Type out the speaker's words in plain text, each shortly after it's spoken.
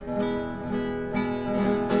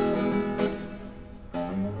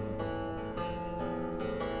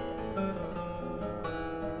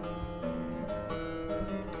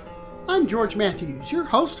George Matthews, your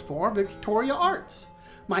host for Victoria Arts.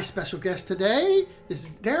 My special guest today is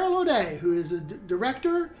Daryl O'Day, who is a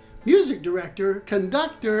director, music director,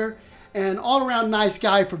 conductor, and all-around nice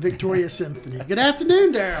guy for Victoria Symphony. Good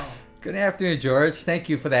afternoon, Daryl. Good afternoon, George. Thank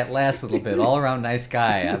you for that last little bit. All-around nice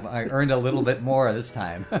guy. I earned a little bit more this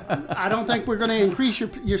time. I don't think we're going to increase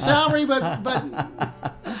your salary, but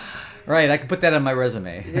Right, I can put that on my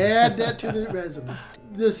resume. add that to the resume.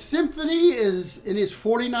 The symphony is in its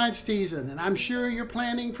 49th season, and I'm sure you're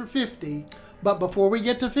planning for 50. But before we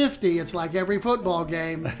get to 50, it's like every football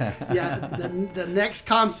game. Yeah, the next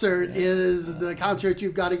concert is the concert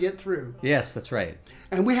you've got to get through. Yes, that's right.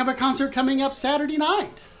 And we have a concert coming up Saturday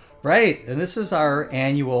night. Right, and this is our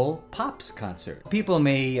annual Pops concert. People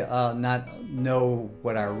may not know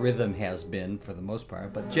what our rhythm has been for the most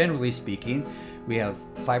part, but generally speaking, we have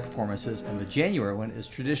 5 performances, and the January one is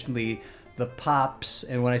traditionally the Pops.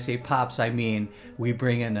 And when I say Pops, I mean we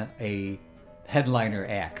bring in a headliner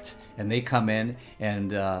act, and they come in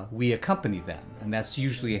and we accompany them, and that's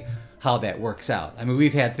usually how that works out. I mean,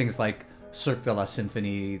 we've had things like Cirque de la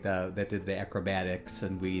Symphonie that did the acrobatics,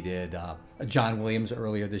 and we did John Williams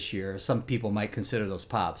earlier this year. Some people might consider those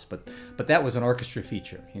Pops, but that was an orchestra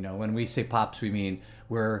feature. You know, when we say Pops, we mean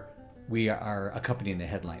we are accompanying the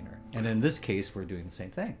headliner, and in this case, we're doing the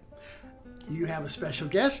same thing. You have a special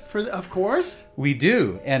guest, of course. We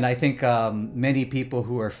do, and I think many people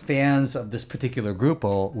who are fans of this particular group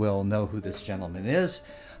will know who this gentleman is.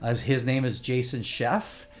 His name is Jason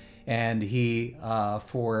Scheff, and he,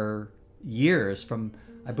 for years, from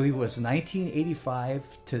I believe it was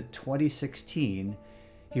 1985 to 2016,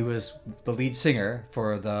 he was the lead singer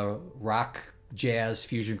for the rock jazz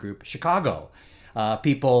fusion group Chicago.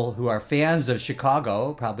 People who are fans of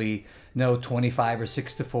Chicago probably know 25 or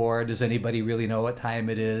 6 to 4. Does anybody really know what time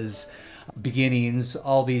it is? Beginnings,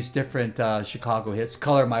 all these different Chicago hits.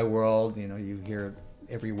 Color My World, you know, you hear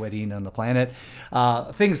every wedding on the planet.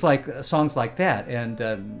 Things like, songs like that. And,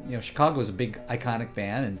 you know, Chicago is a big iconic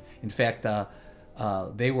band. And in fact,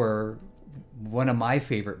 they were one of my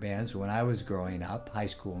favorite bands when I was growing up, high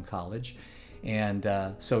school and college. And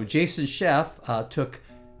so Jason Scheff took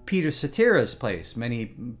Peter Cetera's place. Many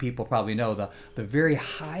people probably know the very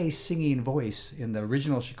high singing voice in the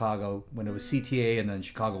original Chicago when it was CTA and then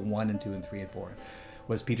Chicago 1 and 2 and 3 and 4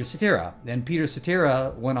 was Peter Cetera. Then Peter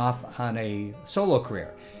Cetera went off on a solo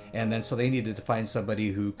career. And then so they needed to find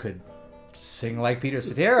somebody who could sing like Peter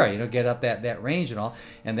Cetera, you know, get up that range and all.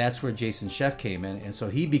 And that's where Jason Scheff came in. And so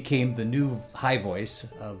he became the new high voice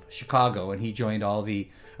of Chicago, and he joined all the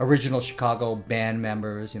original Chicago band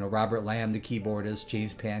members, you know, Robert Lamb, the keyboardist,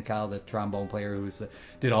 James Pankow, the trombone player who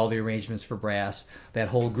did all the arrangements for brass, that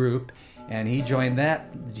whole group. And he joined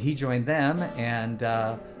them, and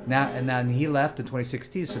then he left in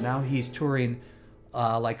 2016. So now he's touring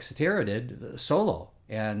like Cetera did, solo.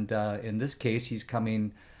 And in this case, he's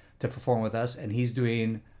coming to perform with us, and he's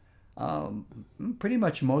doing pretty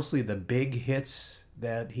much mostly the big hits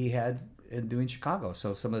that he had in doing Chicago.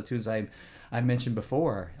 So some of the tunes I mentioned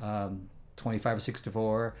before, 25 or 6 to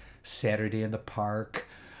 4, Saturday in the Park,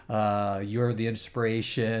 You're the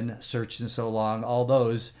Inspiration, Searching So Long, all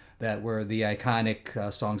those that were the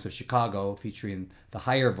iconic songs of Chicago featuring the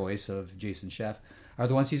higher voice of Jason Scheff are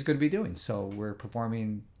the ones he's going to be doing. So we're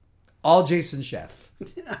performing all Jason Scheff.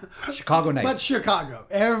 Chicago Nights. But Chicago.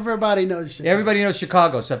 Everybody knows Chicago. Everybody knows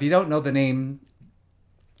Chicago. So if you don't know the name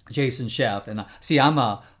Jason Scheff, and see, I'm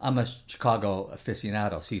a Chicago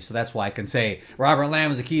aficionado. See, so that's why I can say Robert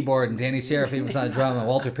Lamb was a keyboard, and Danny Serafin was on the drum, and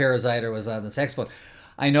Walter Paraziter was on the saxophone.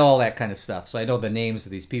 I know all that kind of stuff, so I know the names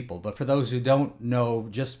of these people. But for those who don't know,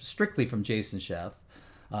 just strictly from Jason Scheff,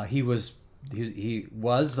 he was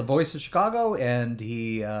the voice of Chicago, and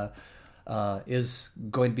he is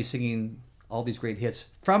going to be singing all these great hits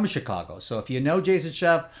from Chicago. So if you know Jason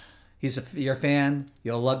Scheff, you're a fan,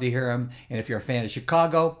 you'll love to hear him. And if you're a fan of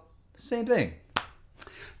Chicago, same thing.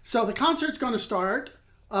 So the concert's going to start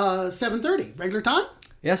 7:30, regular time?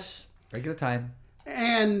 Yes, regular time.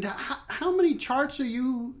 And how many charts are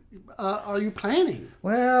you planning?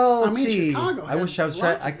 Well, let's see. Chicago. I wish I was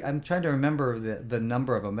I'm trying to remember the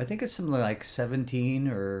number of them. I think it's something like 17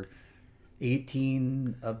 or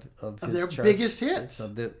 18 of his their charts. biggest hits.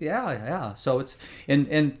 So yeah. So it's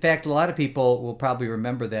in fact, a lot of people will probably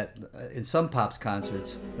remember that in some Pops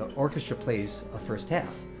concerts, the orchestra plays a first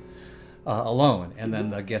half alone, and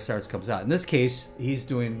then the guest artist comes out. In this case, he's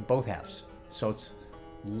doing both halves. So it's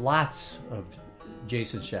lots of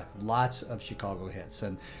Jason Scheff, lots of Chicago hits.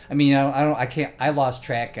 And I mean, I lost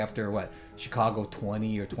track after Chicago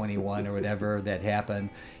 20 or 21 or whatever that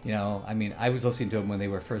happened. You know, I mean, I was listening to them when they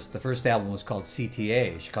were the first album was called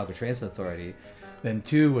CTA, Chicago Transit Authority. then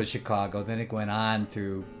 2 was Chicago. Then it went on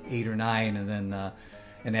through 8 or 9, and then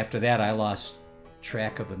and after that I lost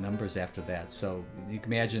track of the numbers after that. So you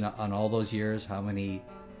can imagine on all those years how many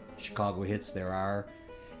Chicago hits there are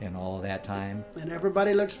in all of that time. And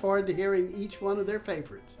everybody looks forward to hearing each one of their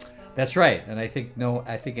favorites. That's right. And I think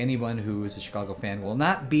anyone who is a Chicago fan will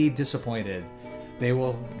not be disappointed. They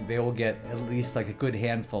will get at least like a good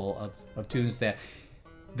handful of tunes that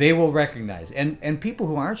they will recognize. And people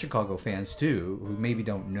who aren't Chicago fans too, who maybe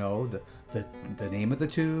don't know the name of the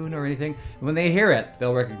tune or anything, when they hear it,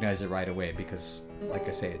 they'll recognize it right away because, like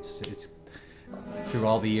I say, it's through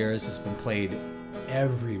all the years, it's been played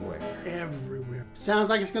everywhere. Everywhere. Sounds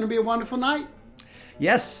like it's going to be a wonderful night.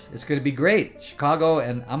 Yes, it's going to be great. Chicago,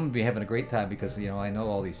 and I'm going to be having a great time because, I know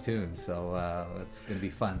all these tunes, so it's going to be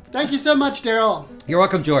fun. Thank you so much, Daryl. You're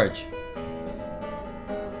welcome, George.